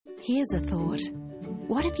Here's a thought.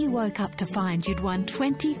 What if you woke up to find you'd won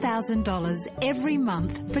 $20,000 every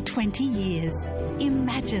month for 20 years?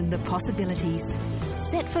 Imagine the possibilities.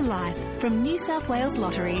 Set for life from New South Wales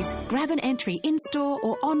Lotteries. Grab an entry in-store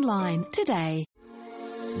or online today.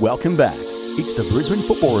 Welcome back. It's the Brisbane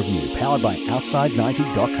Football Review, powered by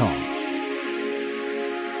Outside90.com.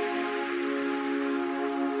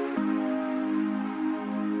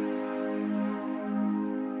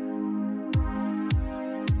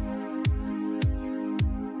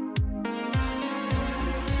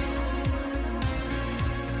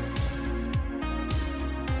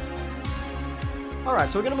 All right,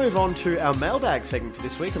 so we're going to move on to our mailbag segment for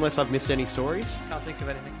this week, unless I've missed any stories. Can't think of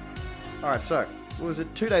anything. All right, so what was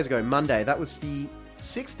it? 2 days ago, Monday. That was the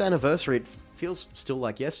 6th anniversary. It feels still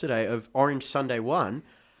like yesterday of Orange Sunday 1.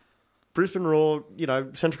 Brisbane Roar,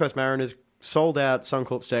 Central Coast Mariners sold out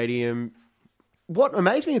Suncorp Stadium. What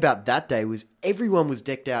amazed me about that day was everyone was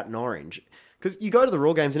decked out in orange. Because you go to the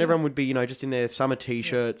Roar games and everyone would be, just in their summer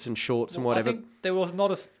T-shirts and shorts and whatever. I think there was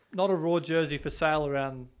not a Roar jersey for sale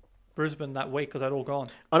around Brisbane that week because they'd all gone.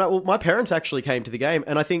 I know. Well, my parents actually came to the game,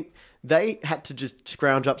 and I think they had to just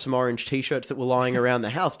scrounge up some orange T-shirts that were lying around the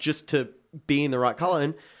house just to be in the right colour.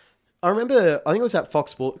 And I remember, I think it was that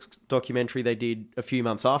Fox Sports documentary they did a few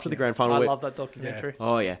months after the grand final. I love that documentary. Yeah.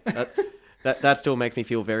 Oh yeah, that still makes me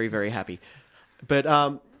feel very, very happy. But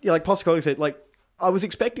like Postacoglu said, I was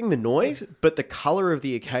expecting the noise, but the colour of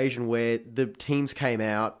the occasion where the teams came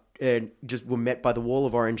out and just were met by the wall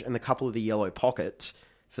of orange and the couple of the yellow pockets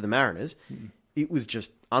for the Mariners, it was just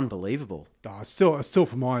unbelievable. It's still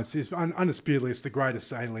for mine. It's undisputedly, it's the greatest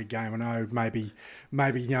A-League game. I know maybe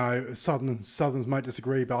Southerns might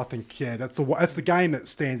disagree, but I think that's the game that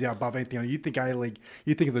stands out above anything. You think A-League,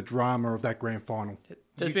 you think of the drama of that grand final.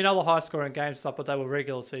 There's been other high-scoring games stuff, but they were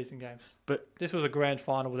regular season games. But this was a grand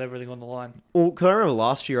final with everything on the line. Well, because I remember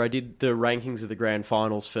last year I did the rankings of the grand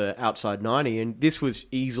finals for Outside 90, and this was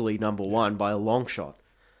easily number one by a long shot.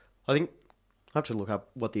 I think I have to look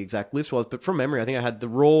up what the exact list was, but from memory, I think I had the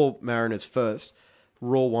Raw Mariners first,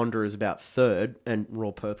 Raw Wanderers about third, and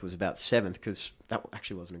Raw Perth was about seventh, because that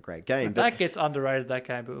actually wasn't a great game. That gets underrated, that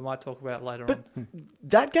game, but we might talk about it later on.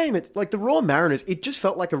 That game, it's like the Raw Mariners, it just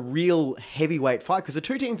felt like a real heavyweight fight, because the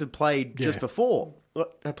two teams had played just before,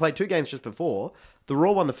 had played two games just before. The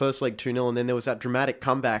Raw won the first leg 2-0, and then there was that dramatic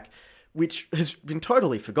comeback, which has been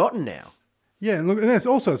totally forgotten now. Yeah, and look, and that's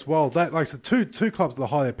also as well that like the two clubs that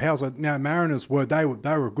high their powers. Like now, Mariners were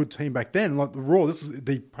a good team back then. Like the Raw, this is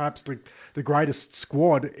perhaps the greatest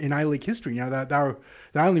squad in A-League history.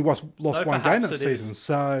 They only lost one game that season.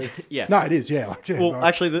 So yeah, no, it is. Yeah. Well,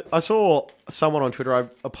 actually, I saw someone on Twitter. I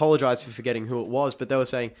apologise for forgetting who it was, but they were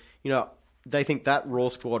saying they think that Raw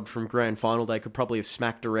squad from Grand Final Day could probably have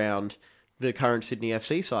smacked around the current Sydney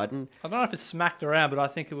FC side. And I don't know if it's smacked around, but I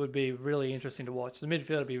think it would be really interesting to watch. The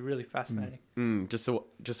midfield would be really fascinating. Just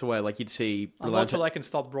the way you'd see. I'm not sure they can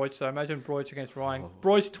stop Broich though. Imagine Broich against Ryan.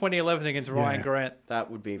 Broich 2011 against Ryan Grant. That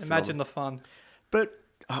would be. Imagine the fun. But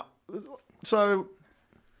so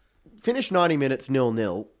finished 90 minutes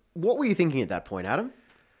 0-0. What were you thinking at that point, Adam?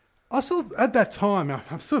 I saw at that time.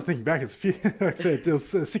 I'm still thinking back. It's like I said, it was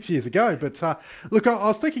 6 years ago. But look, I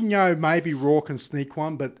was thinking, maybe Raw can sneak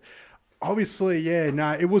one, but. Obviously,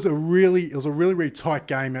 it was a really tight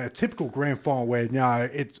game, a typical grand final where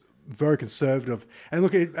it's very conservative. And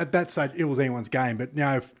look, at that stage, it was anyone's game. But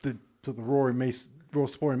the Raw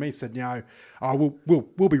Sport and me said,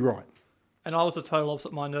 we'll be right. And I was the total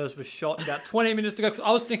opposite. My nerves were shot about 20 minutes to go. 'Cause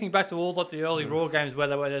I was thinking back to all the early Raw games where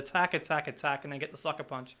they would attack, and then get the sucker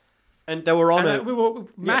punch. And they were we were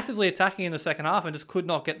massively attacking in the second half and just could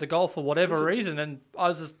not get the goal for whatever reason. And I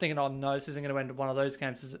was just thinking, oh no, this isn't going to end up one of those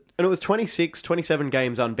games, is it? And it was 26, 27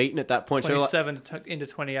 games unbeaten at that point. 27 into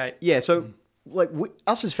 28. Yeah, so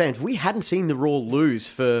us as fans, we hadn't seen the Raw lose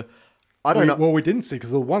for, I don't know. Well, we didn't see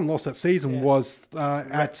because the one loss that season was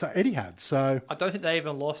at Etihad. So I don't think they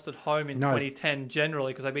even lost at home in 2010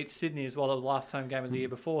 generally because they beat Sydney as well, the last home game of the year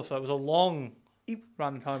before. So it was a long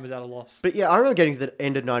run home without a loss. But yeah, I remember getting to the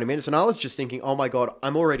end of 90 minutes and I was just thinking, oh my God,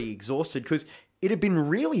 I'm already exhausted because it had been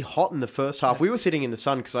really hot in the first half. We were sitting in the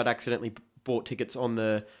sun because I'd accidentally bought tickets on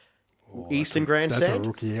the Eastern Grandstand. That's a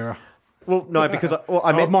rookie error. Well, no, because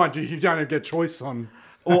I meant... mind you, you don't get choice on...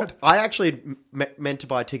 Well, I actually meant to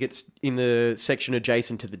buy tickets in the section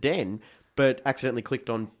adjacent to the Den, but accidentally clicked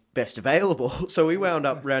on best available. So we wound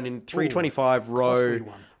up round in 325 row,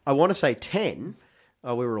 I want to say 10.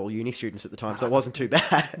 We were all uni students at the time, so it wasn't too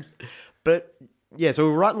bad. But yeah, so we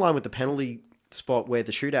were right in line with the penalty spot where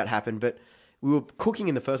the shootout happened, but we were cooking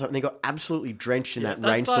in the first half and they got absolutely drenched in that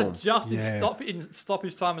rainstorm. Just in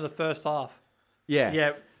stoppage time in the first half. Yeah.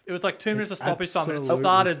 Yeah. It was like 2 minutes of stoppage time, and it Absolutely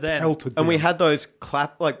started then. pelted And we down. had those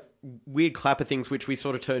weird clapper things, which we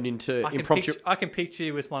sort of turned into impromptu. I can picture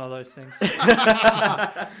you with one of those things.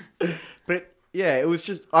 But yeah, it was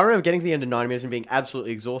just. I remember getting to the end of 90 minutes and being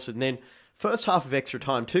absolutely exhausted. And then first half of extra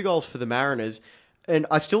time, 2 goals for the Mariners, and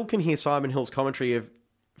I still can hear Simon Hill's commentary of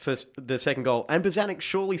the second goal. And Bozanic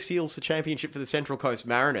surely seals the championship for the Central Coast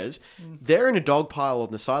Mariners. They're in a dog pile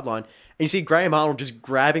on the sideline, and you see Graham Arnold just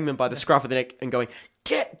grabbing them by the scruff of the neck and going,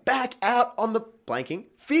 "Get back out on the blanking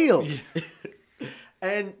field."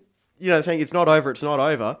 And saying it's not over, it's not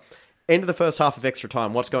over. End of the first half of extra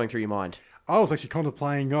time. What's going through your mind? I was actually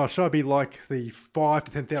contemplating, should I be like the 5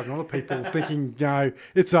 to 10,000 other people thinking,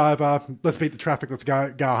 it's over, let's beat the traffic, let's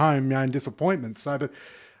go home, in disappointment. So, but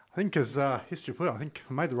I think as history put it, I think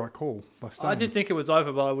I made the right call by staying. I did think it was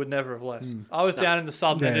over, but I would never have left. I was down in the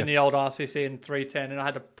sub end in the old RCC in 310, and I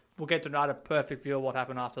had a perfect view of what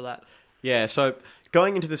happened after that. Yeah, so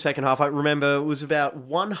going into the second half, I remember it was about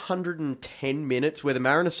 110 minutes where the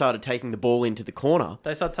Mariners started taking the ball into the corner.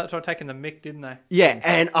 They started taking the mick, didn't they? Yeah,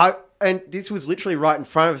 and this was literally right in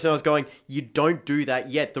front of us, and I was going, "You don't do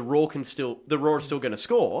that yet. The Raw is still going to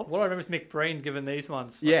score." What I remember is Mick Breen giving these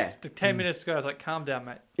ones. Yeah. 10 minutes ago, I was like, "Calm down,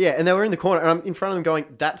 mate." Yeah, and they were in the corner, and I'm in front of them going,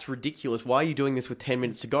 "That's ridiculous. Why are you doing this with 10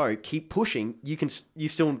 minutes to go? Keep pushing. You're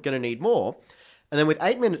still going to need more." And then with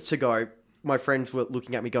 8 minutes to go, my friends were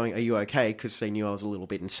looking at me going, "Are you okay?" Because they knew I was a little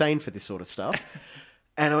bit insane for this sort of stuff.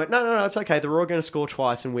 And I went, no, it's okay. They're all going to score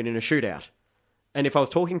twice and win in a shootout. And if I was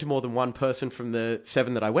talking to more than one person from the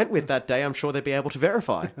 7 that I went with that day, I'm sure they'd be able to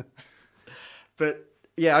verify. But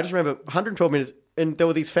yeah, I just remember 112 minutes, and there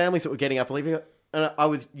were these families that were getting up and leaving, and I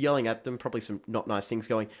was yelling at them, probably some not nice things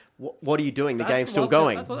going, "What are you doing? The game's still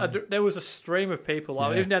going." There was a stream of people.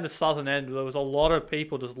 Even down the southern end, there was a lot of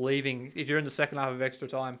people just leaving during the second half of extra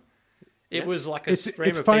time. It was like a stream of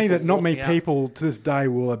people. It's funny that not many walking out. people to this day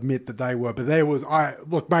will admit that they were, but there was.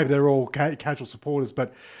 Maybe they're all casual supporters,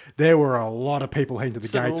 but there were a lot of people heading to the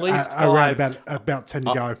So at gates least around five. about 10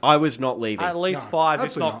 to go. I was not leaving. At least No, 5, if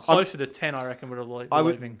absolutely not not. closer to 10, I reckon, would have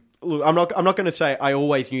leaving. Look, I'm not going to say I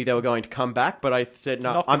always knew they were going to come back, but I said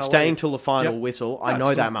no. Not I'm gonna staying leave. till the final Yep. whistle. I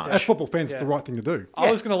know that much. As football fans, Yeah. it's the right thing to do. I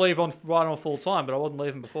was going to leave right on full time, but I wasn't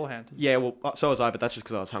leaving beforehand. Yeah, well, so was I, but that's just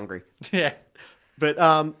because I was hungry. Yeah. But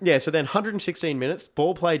so then 116 minutes,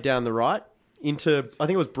 ball played down the right into, I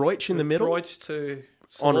think it was Broich in the middle. Broich to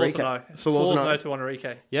Enrique. Solorzano to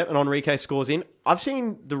Enrique. Yep, and Enrique scores in. I've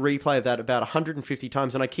seen the replay of that about 150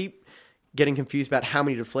 times, and I keep getting confused about how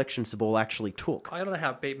many deflections the ball actually took. I don't know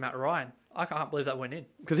how it beat Matt Ryan. I can't believe that went in.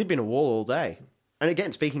 Because he'd been a wall all day. And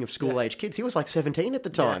again, speaking of school-age kids, he was like 17 at the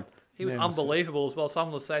time. Yeah. He was unbelievable as well. Some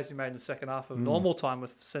of the saves he made in the second half of normal time were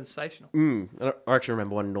sensational. And I actually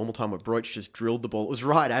remember one normal time where Broich just drilled the ball. It was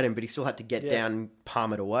right at him, but he still had to get down and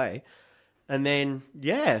palm it away. And then,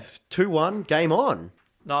 2-1, game on.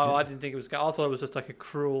 No, I didn't think it was. I thought it was just like a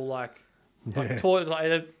cruel, at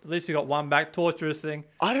least we got one back, torturous thing.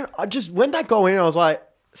 When that goal in, I was like,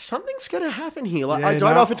 something's going to happen here. Like, Yeah, I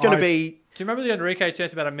don't know if it's going to be... Do you remember the Enrique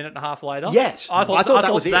chance about a minute and a half later? Yes. I thought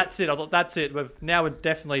that was it. That's it. I thought that's it. Now we're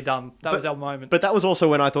definitely done. That was our moment. But that was also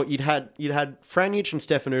when I thought you'd had Franjic and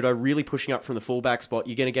Stefanuto really pushing up from the fullback spot.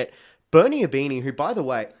 You're going to get Bernie Abini, who, by the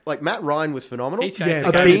way, like Matt Ryan was phenomenal. He changed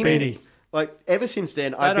the game. Abini. Like ever since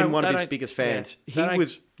then, I've been one of his don't- biggest fans. yeah, they He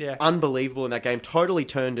was don't- unbelievable in that game. Totally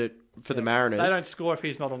turned it for the Mariners. They don't score if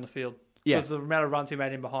he's not on the field. Yeah. Because the amount of runs he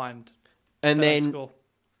made in behind. And They don't then, score.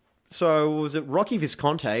 so was it Rocky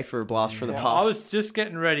Visconti for a blast from the I past? was just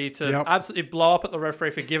getting ready to Yep. absolutely blow up at the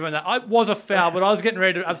referee for giving that. It was a foul, but I was getting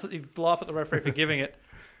ready to absolutely blow up at the referee for giving it.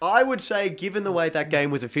 I would say, given the way that game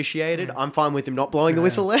was officiated, I'm fine with him not blowing the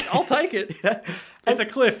whistle there. I'll take it. It's a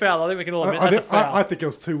clear foul. I think we can all admit that's a foul. I think it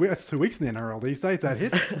was 2 weeks. That's 2 weeks in the NRL these days. That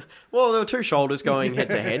hit. Well, there were two shoulders going head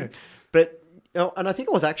to head, but and I think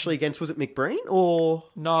it was actually against, was it McBreen or?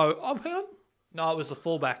 No, hang on. No, it was the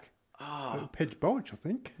fullback. Pedge Bolich, I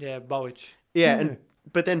think. Yeah, Bowych. Yeah,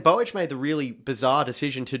 but then Bowych made the really bizarre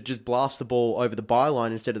decision to just blast the ball over the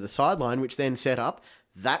byline instead of the sideline, which then set up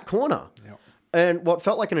that corner. Yep. And what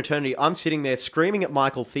felt like an eternity, I'm sitting there screaming at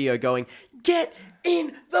Michael Theo going, "Get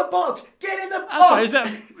in the box! Get in the box!"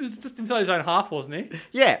 It was just inside his own half, wasn't he?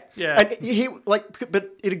 Yeah. Yeah. And he,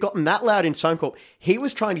 but it had gotten that loud in Suncorp. He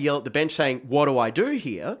was trying to yell at the bench saying, "What do I do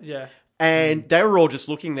here?" Yeah. And they were all just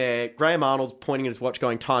looking there. Graham Arnold's pointing at his watch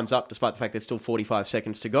going, "Time's up," despite the fact there's still 45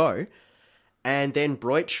 seconds to go. And then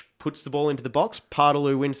Broich puts the ball into the box.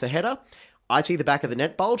 Pardaloo wins the header. I see the back of the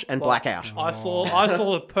net bulge and blackout. I saw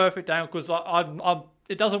the perfect angle because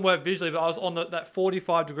it doesn't work visually, but I was on that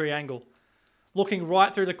 45-degree angle, looking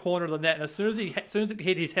right through the corner of the net. And as soon as it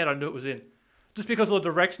hit his head, I knew it was in. just because of the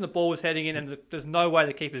direction the ball was heading in, and there's no way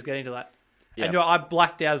the keeper's getting to that. Yep. And I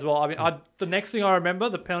blacked out as well. I mean, the next thing I remember,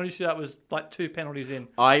 the penalty shootout was like 2 penalties in.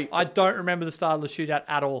 I don't remember the start of the shootout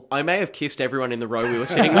at all. I may have kissed everyone in the row we were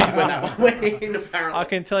sitting with when that went in, apparently. I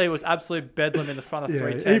can tell you it was absolute bedlam in the front of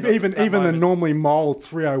 310. Even the normally mould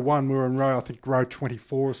 301, we were in row, I think row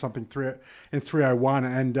 24 or something, in 301.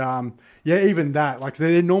 And even that, like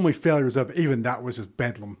they're normally fairly reserved. Even that was just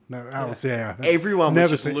bedlam. That was, everyone was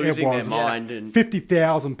just losing their mind. And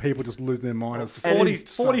 50,000 people just losing their mind. It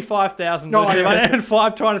was 45,000 and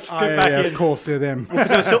 5 trying to skip back in. Of course, they're them.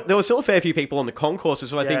 There were still a fair few people on the concourses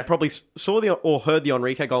who I think probably saw or heard the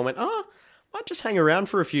Enrique goal and went, might just hang around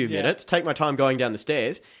for a few minutes, take my time going down the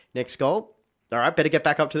stairs. Next goal, all right, better get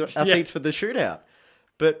back up to our seats for the shootout.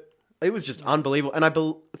 But it was just unbelievable. And I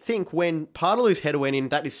think when Pardalu's header went in,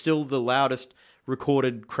 that is still the loudest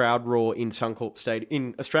recorded crowd roar in Suncorp Stadium,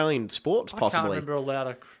 in Australian sports, possibly. I can't remember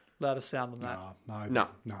a louder sound than that. No.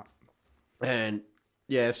 And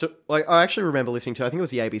yeah, so like I actually remember listening to, I think it was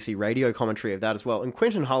the ABC radio commentary of that as well. And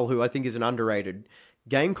Quentin Hull, who I think is an underrated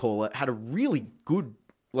game caller, had a really good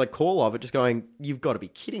call of it, just going, "You've got to be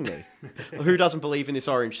kidding me! Who doesn't believe in this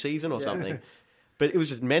orange season or something?" But it was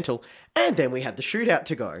just mental. And then we had the shootout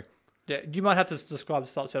to go. Yeah, you might have to describe the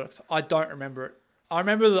start of the shootout. I don't remember it. I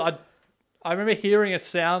remember hearing a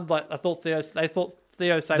sound like they thought Theo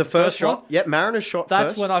saved the first shot. Yep, Mariners shot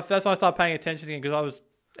that's first. When I started paying attention again because I was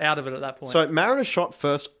out of it at that point. So Mariners shot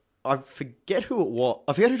first. I forget who it was.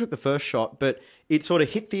 I forget who took the first shot, but it sort of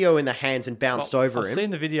hit Theo in the hands and bounced over him. I've seen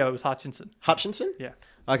the video. It was Hutchinson. Hutchinson? Yeah.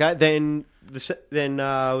 Okay, then was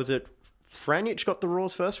it Franjic got the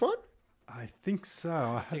Roar's first one? I think so.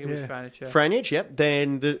 I think it was Franjic, yeah. Franjic, yep.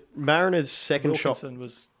 Then the Mariners' second shot. Wilkinson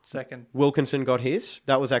was second. Wilkinson got his.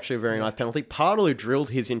 That was actually a very nice penalty. Pardalu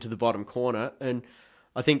drilled his into the bottom corner, and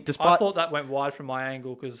I think I thought that went wide from my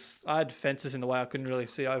angle because I had fences in the way. I couldn't really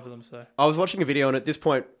see over them. So I was watching a video, and at this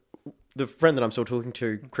point, the friend that I'm still talking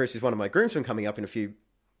to, Chris, is one of my groomsmen coming up in a few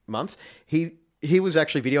months. He was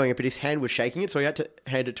actually videoing it, but his hand was shaking it, so he had to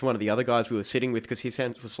hand it to one of the other guys we were sitting with because his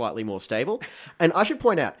hand was slightly more stable. And I should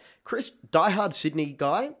point out, Chris, diehard Sydney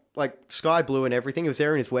guy, like sky blue and everything, he was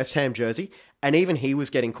there in his West Ham jersey, and even he was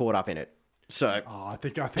getting caught up in it. So I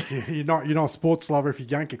think you're not a sports lover if you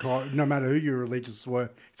don't get caught, no matter who your allegiances were,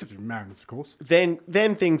 except for Mariners, of course. Then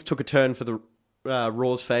things took a turn for the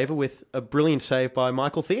Raw's favour with a brilliant save by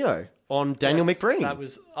Michael Theo on Daniel McBreen. That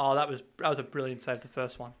was a brilliant save, the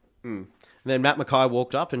first one. And then Matt Mackay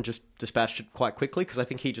walked up and just dispatched it quite quickly because I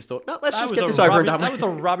think he just thought, no, let's just get this over and done with. That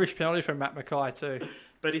was a rubbish penalty from Matt Mackay too.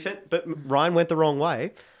 But Ryan went the wrong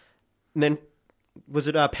way. And then was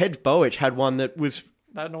it Pedge Boich had one that was...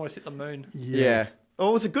 That always hit the moon. Yeah. Oh,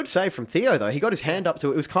 it was a good save from Theo though. He got his hand up to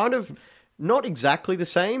it. It was kind of not exactly the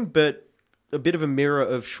same, but a bit of a mirror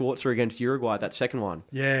of Schwarzer against Uruguay, that second one.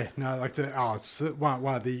 Yeah, no, it's one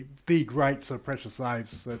of the great sort of pressure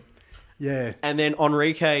saves that. Yeah. And then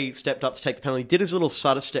Enrique stepped up to take the penalty, did his little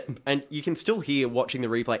Sutter step, and you can still hear watching the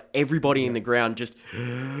replay, everybody in the ground just...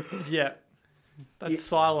 Yeah. That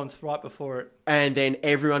silence right before it. And then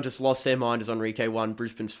everyone just lost their mind as Enrique won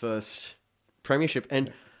Brisbane's first premiership.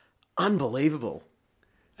 And unbelievable.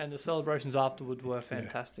 And the celebrations afterwards were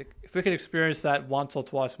fantastic. If we could experience that once or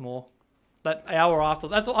twice more. That hour after,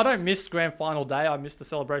 I don't miss grand final day. I miss the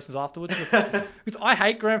celebrations afterwards. Because I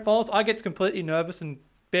hate grand finals. I get completely nervous and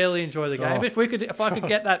barely enjoy the game. But if I could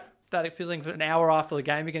get that feeling for an hour after the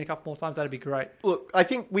game again a couple more times, that'd be great. Look, I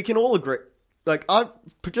think we can all agree. Like,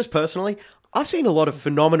 just personally, I've seen a lot of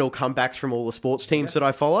phenomenal comebacks from all the sports teams that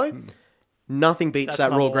I follow. Nothing beats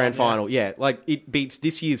that Royal Grand Final. Yeah, like it beats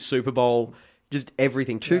this year's Super Bowl. Just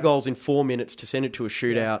everything. 2 goals in 4 minutes to send it to a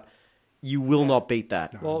shootout. Yeah. You will not beat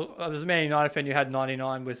that. No. Well, as a Man United fan, you had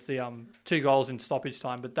 99 with the 2 goals in stoppage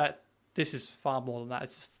time, but this is far more than that.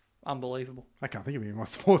 It's just unbelievable. I can't think of any of my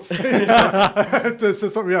sports teams. It's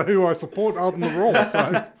something about who I support other than the Raw.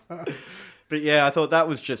 So. But yeah, I thought that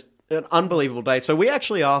was just an unbelievable day. So we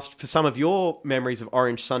actually asked for some of your memories of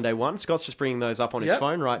Orange Sunday 1. Scott's just bringing those up on his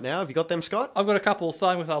phone right now. Have you got them, Scott? I've got a couple,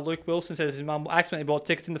 starting with Luke Wilson. Says his mum accidentally bought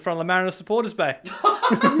tickets in the front of the Mariners supporters bay.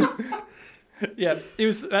 Yeah, he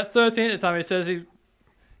was at 13 at the time.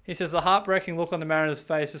 He says the heartbreaking look on the Mariners'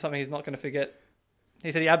 face is something he's not going to forget.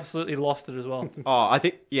 He said he absolutely lost it as well. Oh, I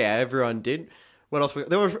think everyone did. What else?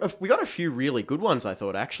 We got a few really good ones, I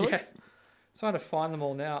thought, actually. Yeah, trying to find them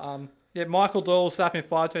all now. Michael Doyle was snapping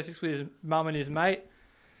 5-26 with his mum and his mate.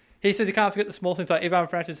 He says he can't forget the small things like Ivan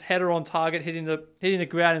Franch's header on target, hitting the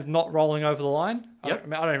ground and not rolling over the line. I don't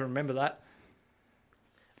even remember that.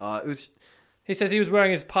 It was He says he was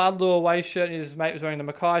wearing his Pardaloo away shirt and his mate was wearing the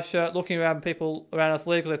Mackay shirt, looking around people around us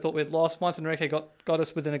league because they thought we'd lost. Once Enrique got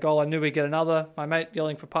us within a goal, I knew we'd get another. My mate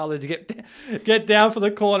yelling for Pardaloo to get down for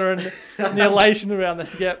the corner and the elation around the...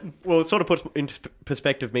 Yep. Well, it sort of puts into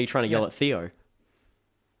perspective me trying to yell at Theo.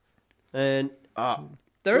 And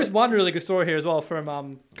there is one really good story here as well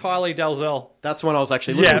from Kylie Dalzell. that's the one I was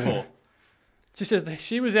actually looking for. She says that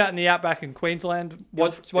she was out in the outback in Queensland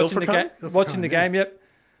watching Ilfracombe, the game. Yep.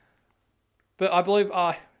 But I believe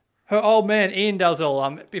her old man Ian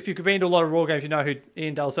Dalzell. If you've been to a lot of Raw games, you know who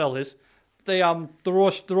Ian Dalzell is. The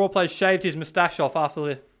Raw players shaved his moustache off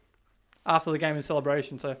after the game in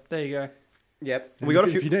celebration. So there you go. Yep. And We got a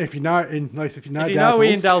if few. you know Ian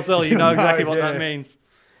Dalzell, you know exactly what that means.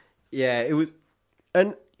 Yeah, it was.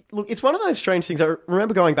 And look, it's one of those strange things. I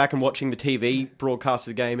remember going back and watching the TV broadcast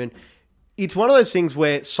of the game, and it's one of those things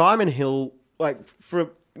where Simon Hill, like,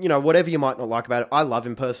 for whatever you might not like about it, I love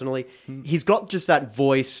him personally. He's got just that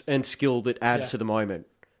voice and skill that adds to the moment.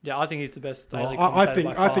 Yeah, I think he's the best daily I commentator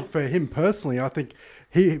by far. think for him personally, I think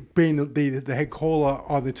he being the head caller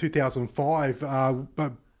on the 2005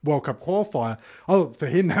 World Cup qualifier, for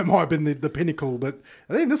him that might have been the pinnacle. But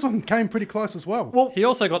I think this one came pretty close as well. Well, he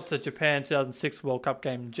also got the Japan 2006 World Cup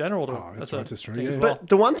game in general. That's true. thing as Yeah. well. But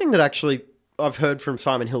the one thing that actually I've heard from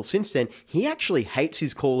Simon Hill since then, he actually hates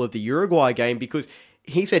his call of the Uruguay game because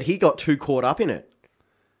he said he got too caught up in it.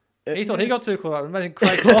 He thought he got too caught up. Imagine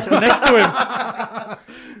Craig Foster next to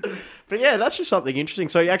him. But yeah, that's just something interesting.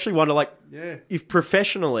 So you actually wonder, if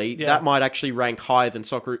professionally that might actually rank higher than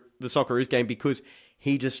the Socceroos game because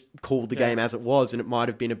he just called the game as it was, and it might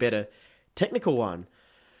have been a better technical one.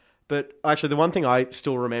 But actually, the one thing I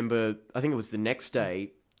still remember, I think it was the next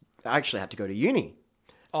day, I actually had to go to uni.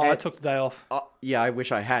 I took the day off. Yeah, I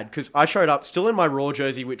wish I had, because I showed up still in my Raw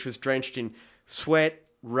jersey, which was drenched in sweat,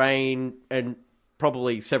 rain, and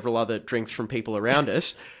probably several other drinks from people around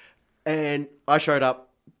us. And I showed up.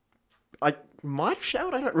 I might have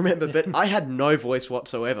showered, I don't remember, but I had no voice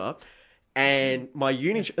whatsoever. And my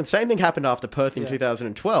uni, and same thing happened after Perth in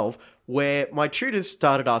 2012, where my tutors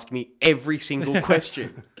started asking me every single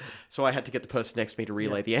question. So I had to get the person next to me to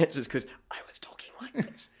relay the answers because I was talking like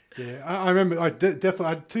this. Yeah, I remember.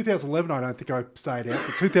 Definitely 2011. I don't think I stayed out,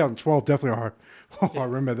 but 2012 definitely. I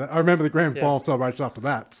remember that. I remember the grand final celebration after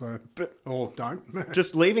that. So, don't.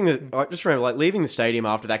 Just leaving I just remember leaving the stadium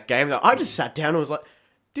after that game. I just sat down and was like,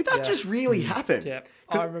 "Did that just really happen?" Yeah,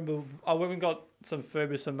 I remember. I went and got some food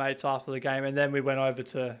with some mates after the game, and then we went over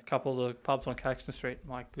to a couple of the pubs on Caxton Street.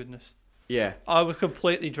 My goodness. Yeah. I was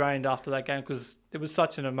completely drained after that game because it was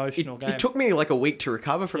such an emotional game. It took me like a week to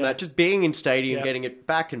recover from that, just being in stadium, getting it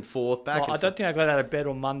back and forth, I don't think I got out of bed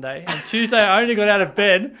on Monday. And Tuesday I only got out of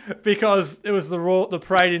bed because it was the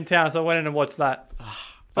parade in town, so I went in and watched that.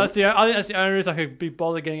 I think that's the only reason I could be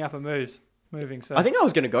bothered getting up and moving. So I think I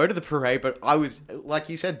was going to go to the parade, but I was, like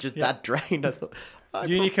you said, just that drained. I thought,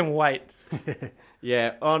 uni can wait.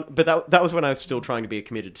 Yeah, but that was when I was still trying to be a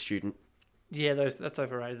committed student. Yeah, that's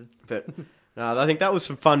overrated. But no, I think that was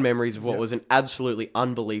some fun memories of what was an absolutely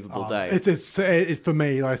unbelievable day. It's for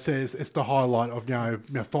me, like I said, it's the highlight of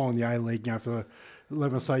following the A League for the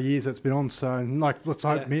 11 or so years it's been on. So let's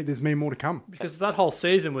hope there's many more to come. Because that whole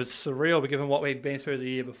season was surreal, given what we'd been through the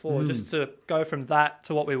year before. Just to go from that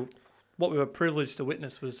to what we were privileged to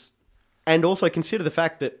witness was. And also consider the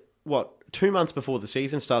fact that 2 months before the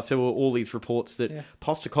season starts, there were all these reports that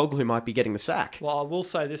Postecoglou might be getting the sack. Well, I will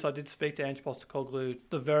say this: I did speak to Ange Postecoglou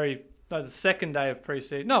the second day of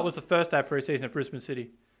pre-season. No, it was the first day of pre-season at Brisbane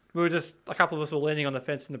City. We were just a couple of us were leaning on the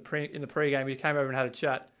fence in the pre-game. He came over and had a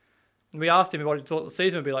chat, and we asked him what he thought the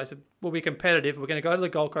season would be like. He said, "We'll be competitive. We're going to go to the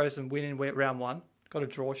Gold Coast and win in round one. Got a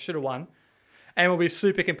draw, should have won, and we'll be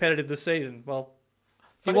super competitive this season." Well,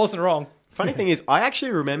 he wasn't wrong. Funny thing is, I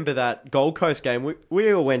actually remember that Gold Coast game.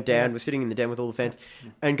 We all went down, we're sitting in the den with all the fans,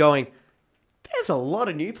 and going, there's a lot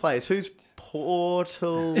of new players. Who's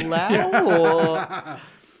Portalau?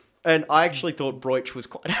 And I actually thought Broich was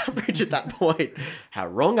quite average at that point. How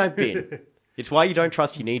wrong I've been. It's why you don't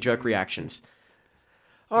trust your knee-jerk reactions.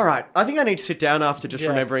 All right, I think I need to sit down after just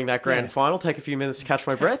remembering that grand final, take a few minutes to catch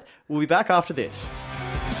my breath. We'll be back after this.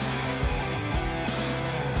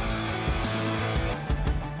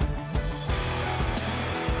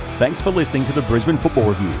 Thanks for listening to the Brisbane Football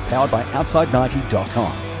Review, powered by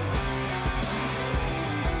Outside90.com.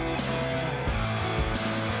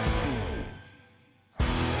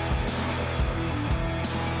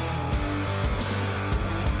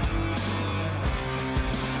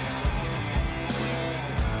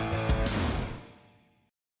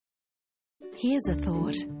 Here's a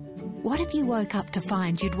thought. What if you woke up to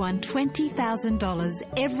find you'd won $20,000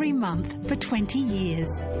 every month for 20 years?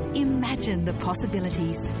 Imagine the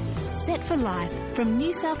possibilities. Set for life from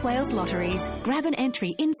New South Wales Lotteries. Grab an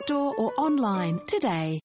entry in-store or online today.